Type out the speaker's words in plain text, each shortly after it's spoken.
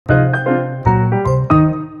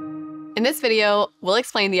this video, we'll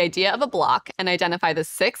explain the idea of a block and identify the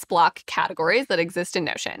 6 block categories that exist in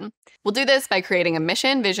Notion. We'll do this by creating a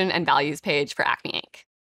mission, vision, and values page for Acme Inc.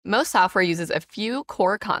 Most software uses a few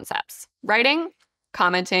core concepts: writing,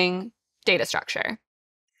 commenting, data structure.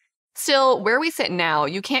 Still, where we sit now,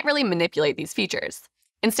 you can't really manipulate these features.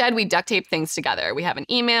 Instead, we duct tape things together. We have an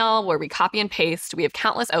email where we copy and paste, we have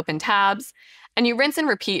countless open tabs, and you rinse and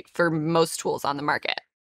repeat for most tools on the market.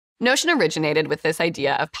 Notion originated with this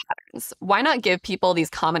idea of patterns. Why not give people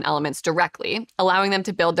these common elements directly, allowing them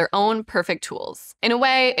to build their own perfect tools? In a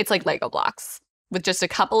way, it's like Lego blocks. With just a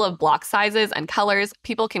couple of block sizes and colors,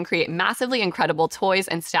 people can create massively incredible toys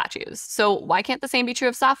and statues. So why can't the same be true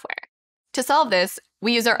of software? To solve this,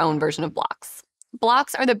 we use our own version of blocks.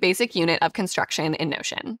 Blocks are the basic unit of construction in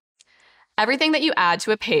Notion. Everything that you add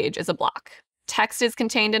to a page is a block. Text is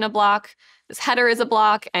contained in a block, this header is a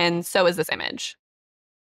block, and so is this image.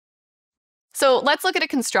 So let's look at a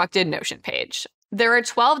constructed Notion page. There are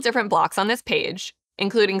 12 different blocks on this page,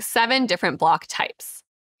 including 7 different block types.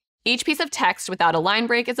 Each piece of text without a line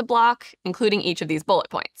break is a block, including each of these bullet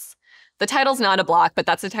points. The title's not a block, but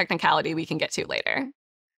that's a technicality we can get to later.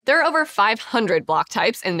 There are over 500 block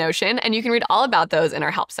types in Notion, and you can read all about those in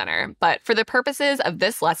our Help Center. But for the purposes of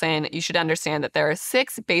this lesson, you should understand that there are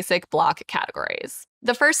 6 basic block categories.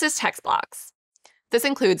 The first is text blocks. This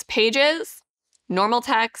includes pages, normal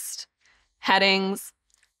text, headings,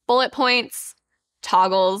 bullet points,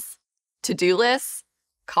 toggles, to-do lists,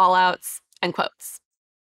 callouts, and quotes.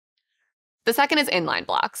 The second is inline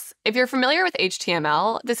blocks. If you're familiar with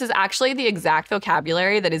HTML, this is actually the exact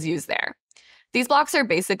vocabulary that is used there. These blocks are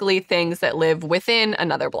basically things that live within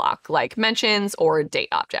another block, like mentions or date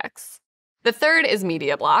objects. The third is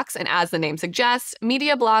media blocks, and as the name suggests,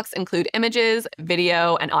 media blocks include images,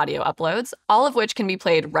 video, and audio uploads, all of which can be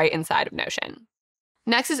played right inside of Notion.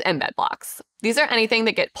 Next is embed blocks. These are anything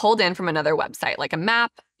that get pulled in from another website, like a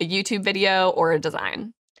map, a YouTube video, or a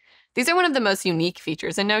design. These are one of the most unique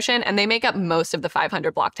features in Notion, and they make up most of the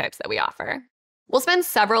 500 block types that we offer. We'll spend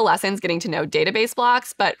several lessons getting to know database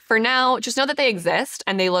blocks, but for now, just know that they exist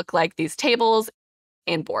and they look like these tables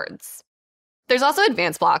and boards. There's also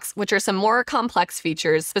advanced blocks, which are some more complex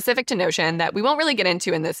features specific to Notion that we won't really get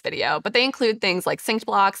into in this video, but they include things like synced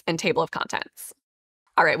blocks and table of contents.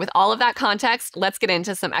 All right, with all of that context, let's get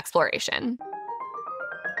into some exploration.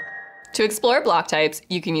 To explore block types,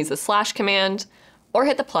 you can use the / command or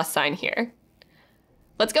hit the plus sign here.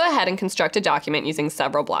 Let's go ahead and construct a document using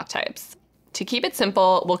several block types. To keep it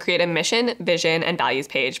simple, we'll create a mission, vision, and values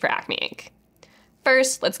page for Acme Inc.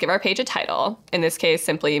 First, let's give our page a title, in this case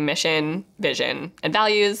simply mission, vision, and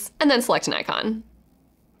values, and then select an icon.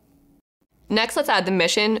 Next, let's add the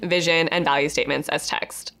mission, vision, and value statements as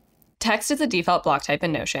text. Text is a default block type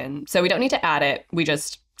in Notion, so we don't need to add it, we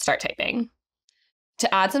just start typing.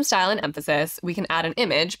 To add some style and emphasis, we can add an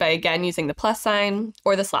image by again using the plus sign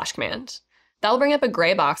or the / command. That will bring up a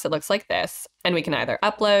gray box that looks like this, and we can either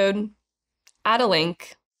upload, add a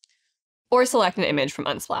link, or select an image from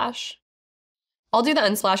Unsplash. I'll do the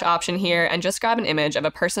Unsplash option here and just grab an image of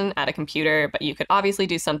a person at a computer, but you could obviously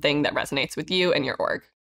do something that resonates with you and your org.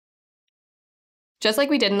 Just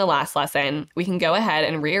like we did in the last lesson, we can go ahead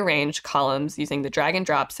and rearrange columns using the drag and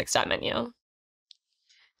drop 6-dot menu.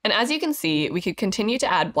 And as you can see, we could continue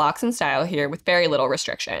to add blocks and style here with very little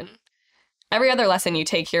restriction. Every other lesson you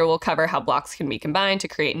take here will cover how blocks can be combined to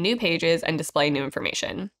create new pages and display new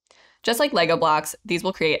information. Just like Lego blocks, these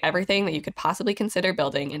will create everything that you could possibly consider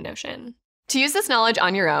building in Notion. To use this knowledge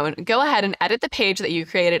on your own, go ahead and edit the page that you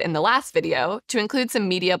created in the last video to include some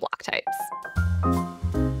media block types.